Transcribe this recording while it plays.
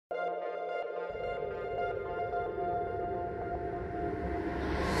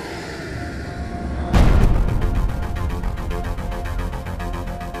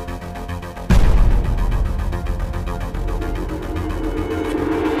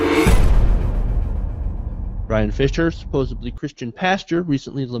Bryan Fischer, supposedly Christian pastor,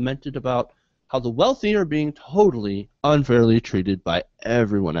 recently lamented about how the wealthy are being totally unfairly treated by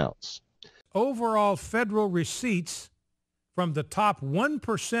everyone else. Overall federal receipts from the top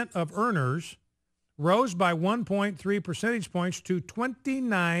 1% of earners rose by 1.3 percentage points to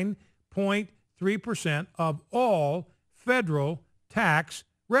 29.3% of all federal tax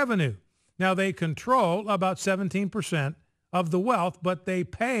revenue. Now, they control about 17% of the wealth, but they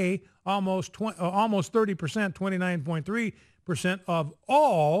pay almost 30%, 29.3% of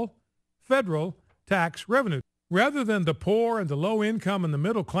all federal tax revenue. Rather than the poor and the low income and the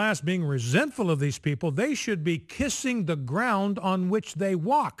middle class being resentful of these people, they should be kissing the ground on which they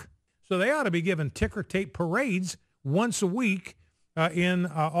walk. So they ought to be given ticker tape parades once a week in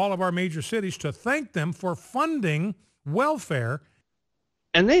all of our major cities to thank them for funding welfare.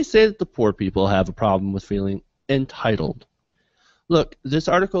 And they say that the poor people have a problem with feeling entitled. Look, this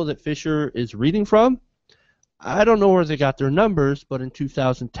article that Fischer is reading from, I don't know where they got their numbers, but in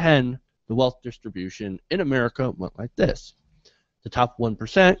 2010, the wealth distribution in America went like this. The top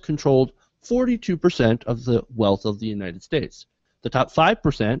 1% controlled 42% of the wealth of the United States. The top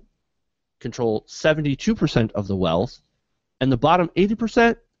 5% control 72% of the wealth, and the bottom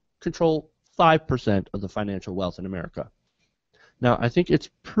 80% control 5% of the financial wealth in America. Now, I think it's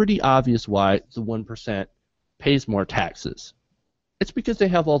pretty obvious why the 1% pays more taxes. It's because they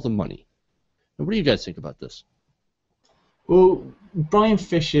have all the money. And what do you guys think about this? Well, Bryan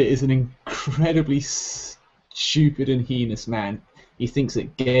Fischer is an incredibly stupid and heinous man. He thinks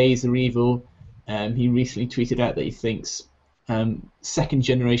that gays are evil. He recently tweeted out that he thinks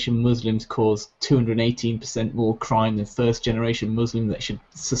second-generation Muslims cause 218% more crime than first-generation Muslims, that should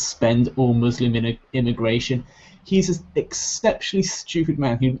suspend all Muslim immigration. He's an exceptionally stupid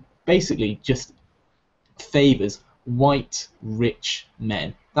man who basically just favors white, rich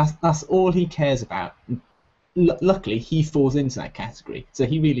men. That's all he cares about. Luckily, he falls into that category, so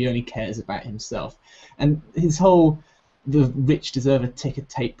he really only cares about himself. And his whole, the rich deserve a ticker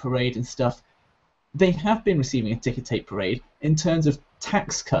tape parade and stuff, they have been receiving a ticker tape parade in terms of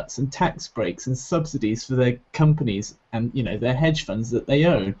tax cuts and tax breaks and subsidies for their companies and, you know, their hedge funds that they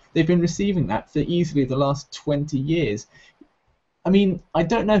own. They've been receiving that for easily the last 20 years. I mean, I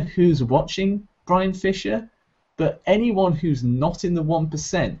don't know who's watching Bryan Fischer, but anyone who's not in the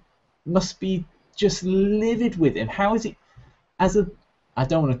 1% must be just livid with him. How is it, as a, I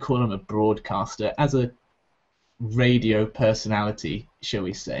don't want to call him a broadcaster, as a radio personality, shall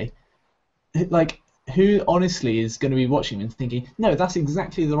we say, like, who honestly is going to be watching him and thinking, no, that's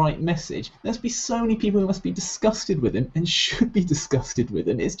exactly the right message? There must be so many people who must be disgusted with him and should be disgusted with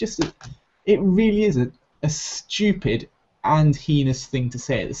him. It's just, it really is a stupid and heinous thing to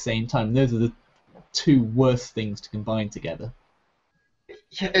say at the same time. Those are the two worst things to combine together.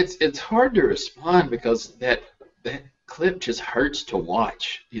 Yeah, it's hard to respond because that clip just hurts to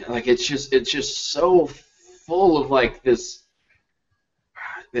watch. You know, like it's just so full of like this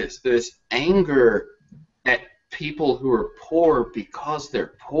anger at people who are poor because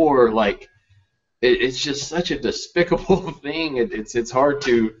they're poor. Like it's just such a despicable thing. It's hard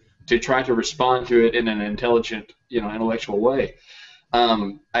to try to respond to it in an intelligent, intellectual way.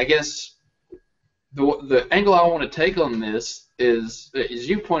 I guess the angle I want to take on this is, as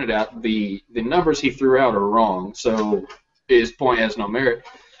you pointed out, the numbers he threw out are wrong. So his point has no merit.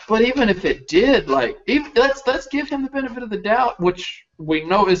 But even if it did, let's give him the benefit of the doubt, which we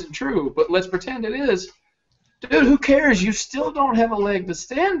know isn't true, but let's pretend it is. Dude, who cares? You still don't have a leg to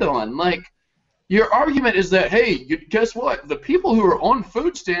stand on. Like, your argument is that, hey, guess what? The people who are on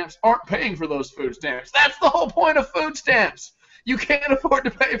food stamps aren't paying for those food stamps. That's the whole point of food stamps. You can't afford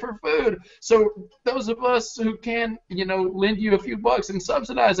to pay for food. So those of us who can, lend you a few bucks and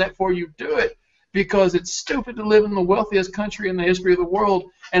subsidize that for you, do it. Because it's stupid to live in the wealthiest country in the history of the world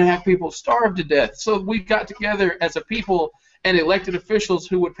and have people starve to death. So we got together as a people and elected officials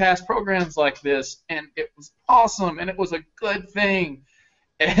who would pass programs like this, and it was awesome, and it was a good thing,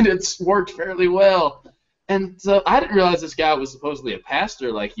 and it's worked fairly well. And so I didn't realize this guy was supposedly a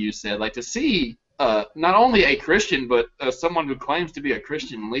pastor, like you said. Like, to see not only a Christian, but someone who claims to be a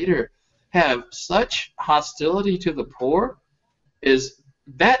Christian leader have such hostility to the poor is...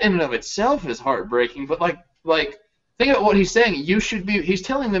 that in and of itself is heartbreaking. But like think about what he's saying. He's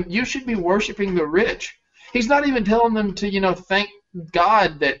telling them you should be worshiping the rich. He's not even telling them to thank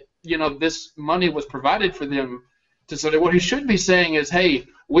God that this money was provided for them. So what he should be saying is, hey,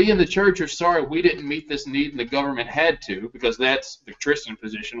 we in the church are sorry we didn't meet this need and the government had to, because that's the Christian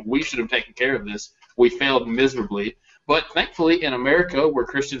position. We should have taken care of this. We failed miserably. But thankfully in America, where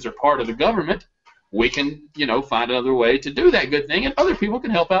Christians are part of the government, we can, find another way to do that good thing, and other people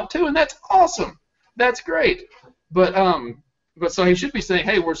can help out too, and that's awesome. That's great. But so he should be saying,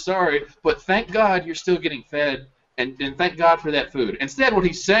 hey, we're sorry, but thank God you're still getting fed, and thank God for that food. Instead, what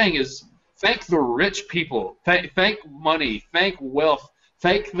he's saying is, thank the rich people, thank money, thank wealth,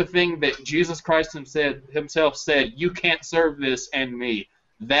 thank the thing that Jesus Christ himself said, you can't serve this and me.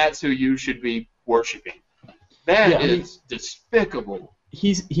 That's who you should be worshiping. That is despicable.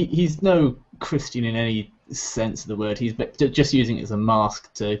 He's no Christian in any sense of the word. He's just using it as a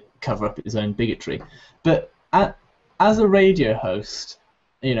mask to cover up his own bigotry. But as a radio host,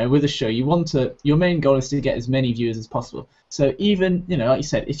 with a show, your main goal is to get as many viewers as possible. So even, like you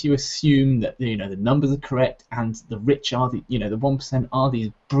said, if you assume that the numbers are correct and the rich are the 1% are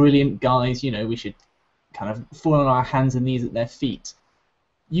these brilliant guys, we should kind of fall on our hands and knees at their feet.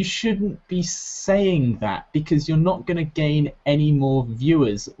 You shouldn't be saying that, because you're not going to gain any more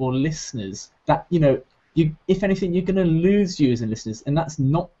viewers or listeners. That if anything, you're going to lose viewers and listeners, and that's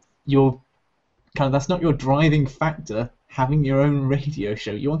not your driving factor. Having your own radio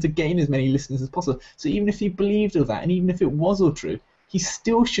show, you want to gain as many listeners as possible. So even if he believed all that, and even if it was all true, he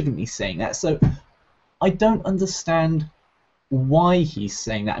still shouldn't be saying that. So I don't understand why he's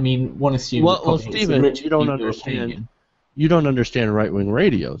saying that. I mean, one assumes. Well, Stephen, you don't understand. Opinion. You don't understand right-wing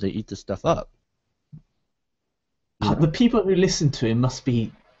radio. They eat this stuff up. The people who listen to him must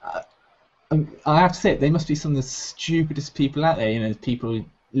be. I have to say, they must be some of the stupidest people out there. People who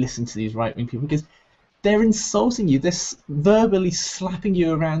listen to these right-wing people, because they're insulting you. They're verbally slapping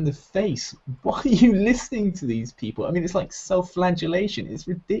you around the face. Why are you listening to these people? I mean, it's like self-flagellation. It's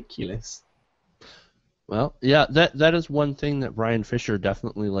ridiculous. Well, yeah, that is one thing that Bryan Fischer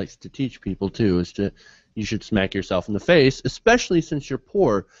definitely likes to teach people too, is you should smack yourself in the face, especially since you're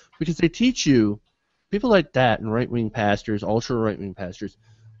poor, because they teach you, people like that and right-wing pastors, ultra right-wing pastors,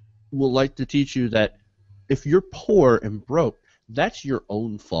 will like to teach you that if you're poor and broke, that's your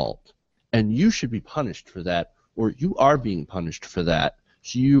own fault. And you should be punished for that, or you are being punished for that.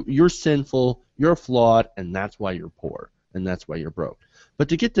 So you're sinful, you're flawed, and that's why you're poor, and that's why you're broke. But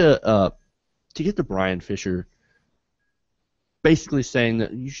to get to Bryan Fischer basically saying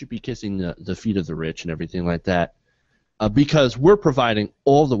that you should be kissing the feet of the rich and everything like that, because we're providing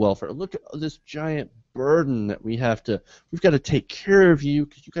all the welfare. Look at this giant burden that we've got to take care of you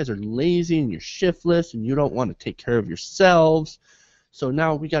because you guys are lazy and you're shiftless and you don't want to take care of yourselves. So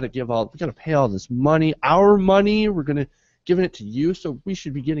now we got to pay all this money, our money. We're giving it to you, so we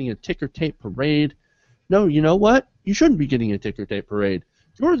should be getting a ticker tape parade. No, you know what? You shouldn't be getting a ticker tape parade.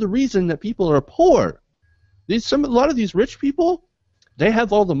 You're the reason that people are poor. A lot of these rich people, they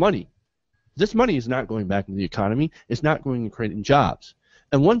have all the money. This money is not going back into the economy. It's not going to creating jobs.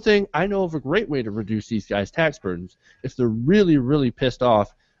 And one thing I know of a great way to reduce these guys' tax burdens, if they're really, really pissed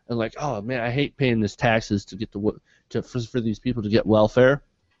off and like, oh man, I hate paying this taxes to get for these people to get welfare.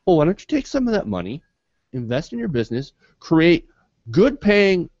 Well, why don't you take some of that money, invest in your business, create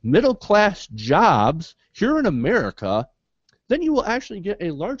good-paying middle-class jobs here in America, then you will actually get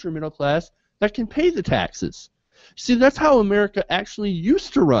a larger middle class that can pay the taxes. See, that's how America actually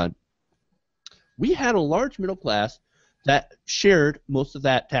used to run. We had a large middle class that shared most of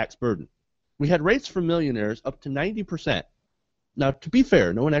that tax burden. We had rates for millionaires up to 90%. Now, to be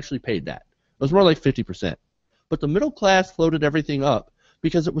fair, no one actually paid that. It was more like 50%. But the middle class floated everything up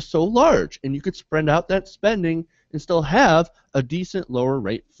because it was so large, and you could spread out that spending and still have a decent lower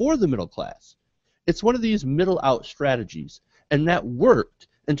rate for the middle class. It's one of these middle-out strategies, and that worked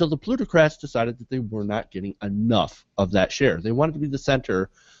until the plutocrats decided that they were not getting enough of that share. They wanted to be the center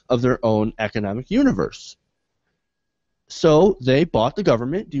of their own economic universe. So they bought the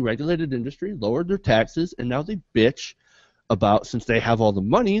government, deregulated industry, lowered their taxes, and now they bitch about, since they have all the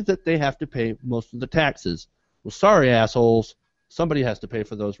money, that they have to pay most of the taxes. Well, sorry, assholes. Somebody has to pay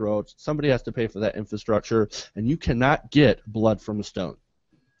for those roads. Somebody has to pay for that infrastructure, and you cannot get blood from a stone.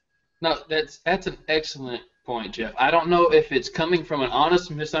 No, that's an excellent point, Jeff. I don't know if it's coming from an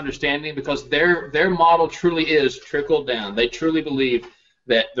honest misunderstanding, because their model truly is trickle down. They truly believe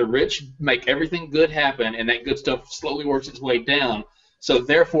that the rich make everything good happen, and that good stuff slowly works its way down. So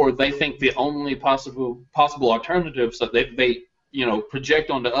therefore, they think the only possible alternative, so they project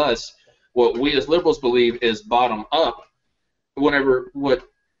onto us what we as liberals believe is bottom up. Whenever what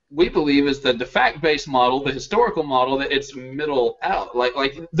we believe is that the fact-based model, the historical model, that it's middle out. Like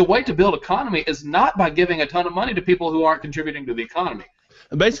the way to build economy is not by giving a ton of money to people who aren't contributing to the economy.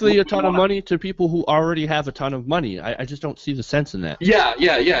 And basically a ton of money to people who already have a ton of money. I just don't see the sense in that. Yeah.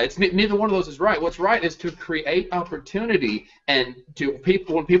 It's neither one of those is right. What's right is to create opportunity, and to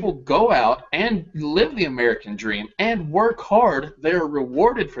people, when people go out and live the American dream and work hard, they are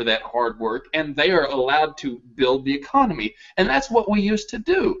rewarded for that hard work, and they are allowed to build the economy. And that's what we used to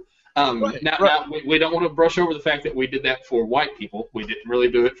do. Now we don't want to brush over the fact that we did that for white people. We didn't really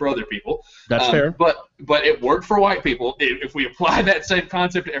do it for other people. That's fair. But it worked for white people. If we apply that same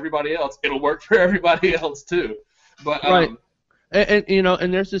concept to everybody else, it'll work for everybody else too. But right.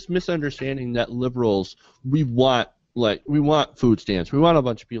 And there's this misunderstanding that liberals, we want food stamps. We want a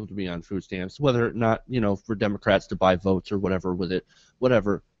bunch of people to be on food stamps, whether or not, for Democrats to buy votes or whatever with it,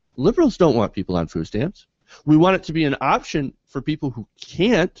 whatever. Liberals don't want people on food stamps. We want it to be an option for people who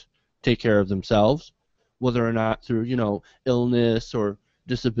can't take care of themselves, whether or not through, illness or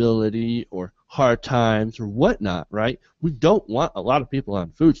disability or hard times or whatnot, right? We don't want a lot of people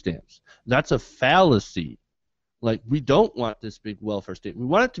on food stamps. That's a fallacy. Like, we don't want this big welfare state. We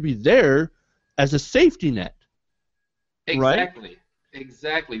want it to be there as a safety net. Exactly. Right?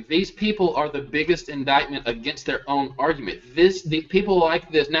 Exactly. These people are the biggest indictment against their own argument. The people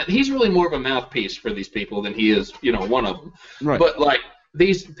like this. Now, he's really more of a mouthpiece for these people than he is, one of them. Right. But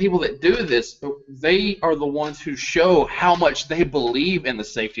these people that do this, they are the ones who show how much they believe in the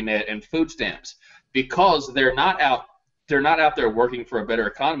safety net and food stamps, because they're not out there working for a better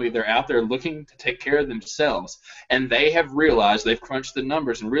economy. They're out there looking to take care of themselves, and they have realized, they've crunched the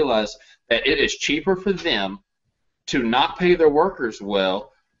numbers and realized that it is cheaper for them to not pay their workers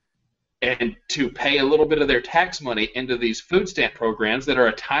well and to pay a little bit of their tax money into these food stamp programs that are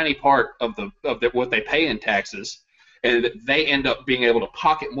a tiny part of what they pay in taxes, and they end up being able to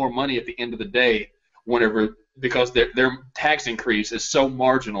pocket more money at the end of the day because their tax increase is so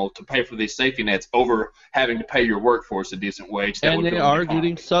marginal to pay for these safety nets over having to pay your workforce a decent wage. And they are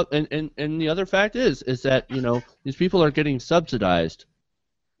getting and the other fact is that these people are getting subsidized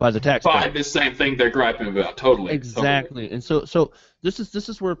by the taxpayer. By the same thing they're griping about, totally. Exactly. Totally. And so this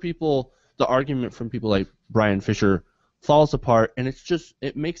is where the argument from people like Bryan Fischer falls apart, and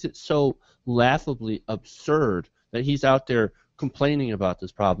it makes it so laughably absurd that he's out there complaining about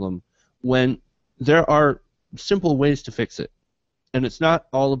this problem when there are simple ways to fix it. And it's not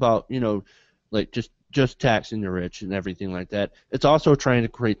all about, just taxing the rich and everything like that. It's also trying to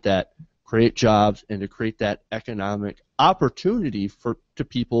create jobs and to create that economic opportunity for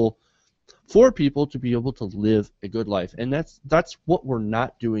people to be able to live a good life. And that's what we're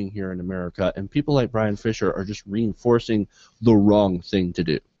not doing here in America, and people like Bryan Fischer are just reinforcing the wrong thing to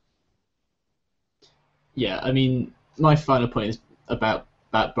do. Yeah, I mean, my final point is about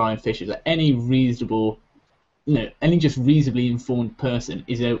Bryan Fischer, that any just reasonably informed person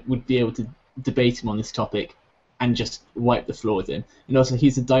would be able to debate him on this topic and just wipe the floor with him. And also,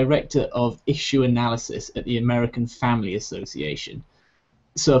 he's the director of issue analysis at the American Family Association.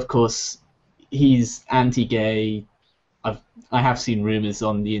 So, of course, he's anti-gay. I have seen rumors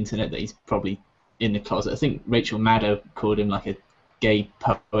on the internet that he's probably in the closet. I think Rachel Maddow called him like a gay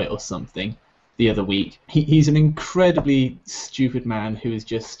poet or something the other week. He's an incredibly stupid man who is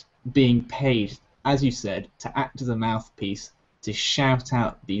just being paid, as you said, to act as a mouthpiece, to shout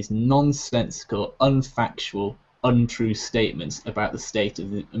out these nonsensical, unfactual, untrue statements about the state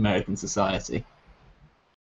of the American society.